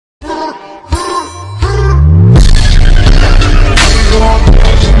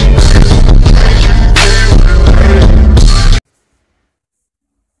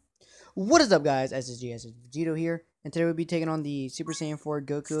What is up, guys? ssj4 here, and today we'll be taking on the Super Saiyan 4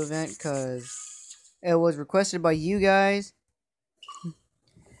 Goku event because it was requested by you guys,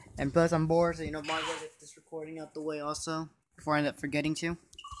 and plus I'm bored, so might as well get this recording out the way also before I end up forgetting to.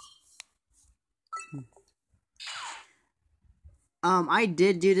 I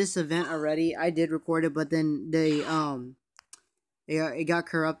did do this event already. I did record it, but then it got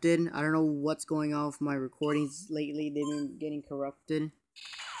corrupted. I don't know what's going on with my recordings lately. They've been getting corrupted.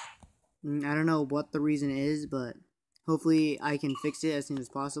 I don't know what the reason is, but hopefully I can fix it as soon as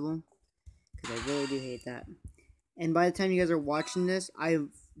possible, because I really do hate that. And by the time you guys are watching this, I've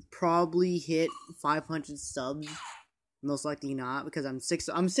probably hit 500 subs. Most likely not, because I'm six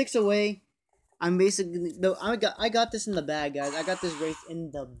away. I'm basically I got this in the bag, guys. I got this race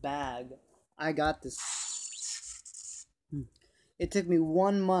in the bag. I got this. It took me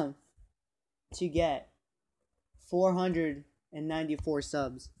 1 month to get 494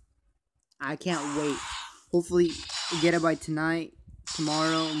 subs. I can't wait. Hopefully get it by tonight,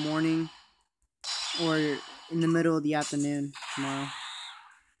 tomorrow morning, or in the middle of the afternoon tomorrow.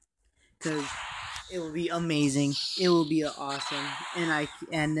 Because it will be amazing. It will be awesome. And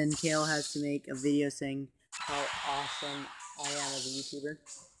then Kale has to make a video saying how awesome I am as a YouTuber.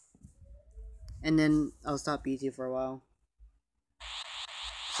 And then I'll stop YouTube for a while.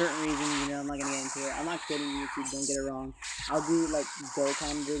 Certain reasons, I'm not gonna get into it. I'm not quitting YouTube, don't get it wrong. I'll do like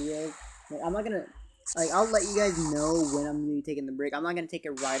Dokkan videos. I'm not gonna, I'll let you guys know when I'm gonna be taking the break. I'm not gonna take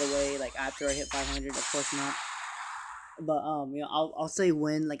it right away, like after I hit 500, of course not. But I'll say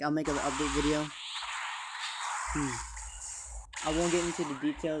when, I'll make an update video. I won't get into the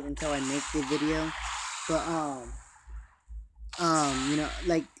details until I make the video. But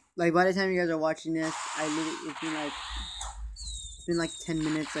like by the time you guys are watching this, it's been like 10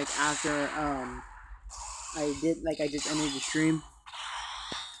 minutes after I just ended the stream.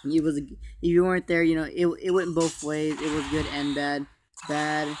 If you weren't there, it went both ways. It was good and bad.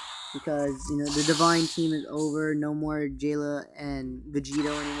 Bad because the Divine team is over. No more Jayla and Vegeta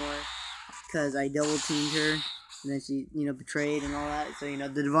anymore, because I double teamed her and then she betrayed and all that. So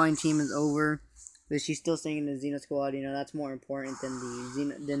the Divine team is over, but she's still staying in the Xeno squad. That's more important than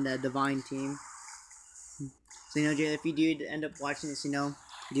the Divine team. So Jayla, if you do end up watching this, I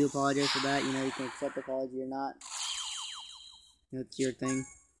do apologize for that. You can accept the apology or not. It's your thing.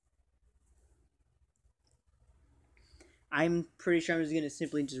 I'm pretty sure I'm just gonna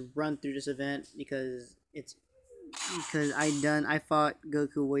simply just run through this event because I fought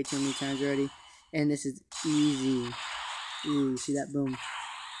Goku way too many times already, and this is easy. Ooh, see that? Boom.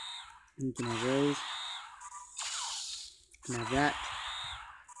 You can have those. Can have that.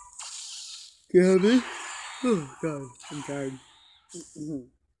 Can have it. Oh god, I'm tired.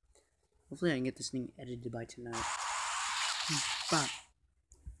 Hopefully I can get this thing edited by tonight. Bye.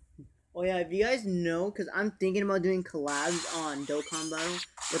 Oh yeah, if you guys know, because I'm thinking about doing collabs on Dokkan Battle,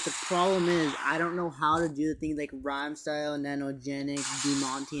 but the problem is, I don't know how to do the things like Rhyme Style, Nanogenic,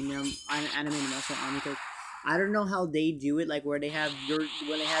 Demonte, and Animated Muscle Army, because I don't know how they do it, where they have their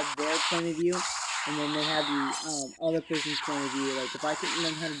point of view, and then they have the other person's point of view. If I can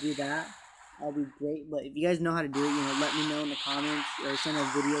learn how to do that, that'll be great. But if you guys know how to do it, let me know in the comments, or send a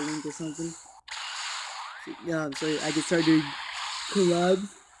video link or something. So I can start doing collabs.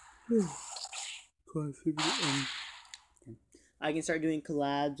 I can start doing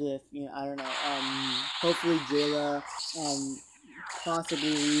collabs with, I don't know, hopefully Jayla, possibly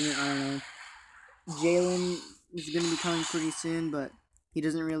even, I don't know, Jalen is going to be coming pretty soon, but he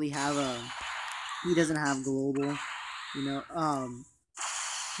doesn't really have he doesn't have global, things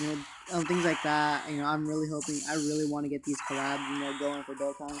like that. I'm really hoping, I really want to get these collabs, going for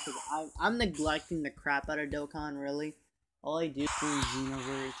Dokkan, because I'm neglecting the crap out of Dokkan, really. All I do is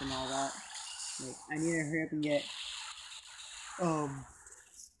Xenoverse and all that. I need to hurry up and get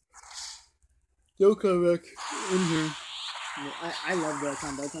Dokkan back in here. I love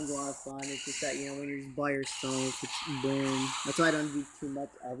Dokkan. Dokkan's a lot of fun. It's just that when you're just by yourself, it's boring. That's why I don't do too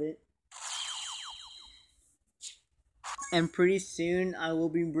much of it. And pretty soon I will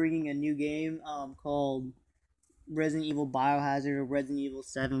be bringing a new game called Resident Evil Biohazard, or Resident Evil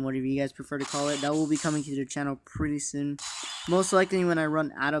 7, whatever you guys prefer to call it. That will be coming to the channel pretty soon. Most likely when I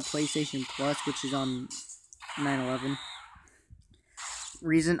run out of PlayStation Plus, which is on 9/11.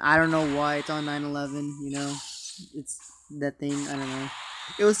 Reason, I don't know why it's on 9/11, It's that thing, I don't know.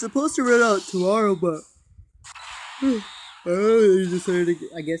 It was supposed to run out tomorrow, but I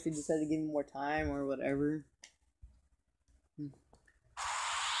guess they decided to give me more time or whatever.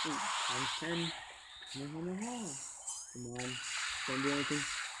 Times 10. Come on. Don't do anything.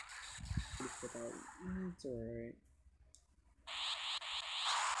 It's alright.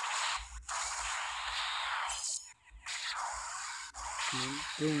 Come on.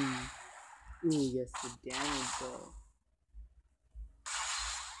 Boom. Ooh, yes, the damage though.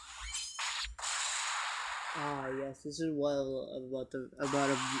 Ah, yes, this is what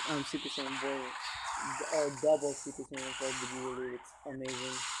about Super Saiyan 4, double Super Saiyan 4 Vegeta Lead. It's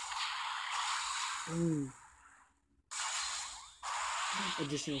amazing.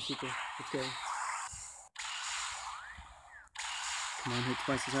 Additional Super. Let's go. Come on, hit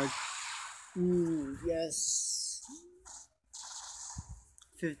twice as hard. Ooh, yes.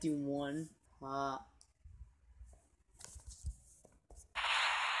 51.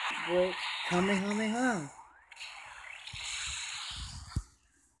 Wait, Kamehameha.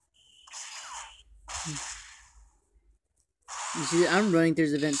 You see, I'm running through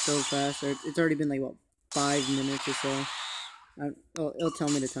this event so fast. It's already been like, what, 5 minutes or so. Oh, it'll tell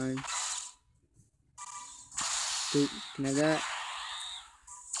me the time. Dude, can I have that?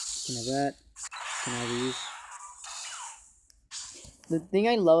 Can I have that? Can I have these? The thing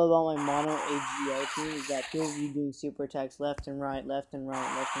I love about my mono AGL team is that people be doing super attacks left and right, left and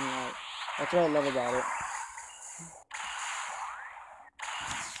right, left and right. That's what I love about it.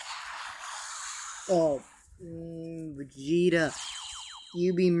 Oh, Vegeta,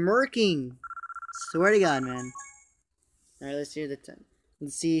 you be murking. Swear to God, man. All right, let's hear the time.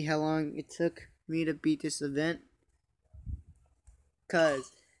 Let's see how long it took me to beat this event.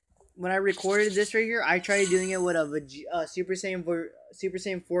 Cause when I recorded this right here, I tried doing it with a Super Saiyan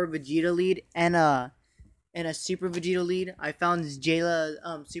 4 Vegeta lead and a Super Vegeta lead. I found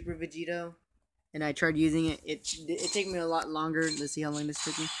Jayla Super Vegito, and I tried using it. It took me a lot longer. Let's see how long this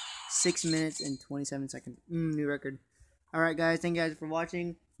took me. 6 minutes and 27 seconds. New record. All right, guys. Thank you guys for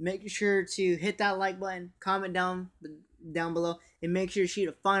watching. Make sure to hit that like button, comment down below, and make sure to shoot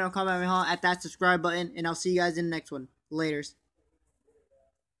a final comment at that subscribe button. And I'll see you guys in the next one. Laters.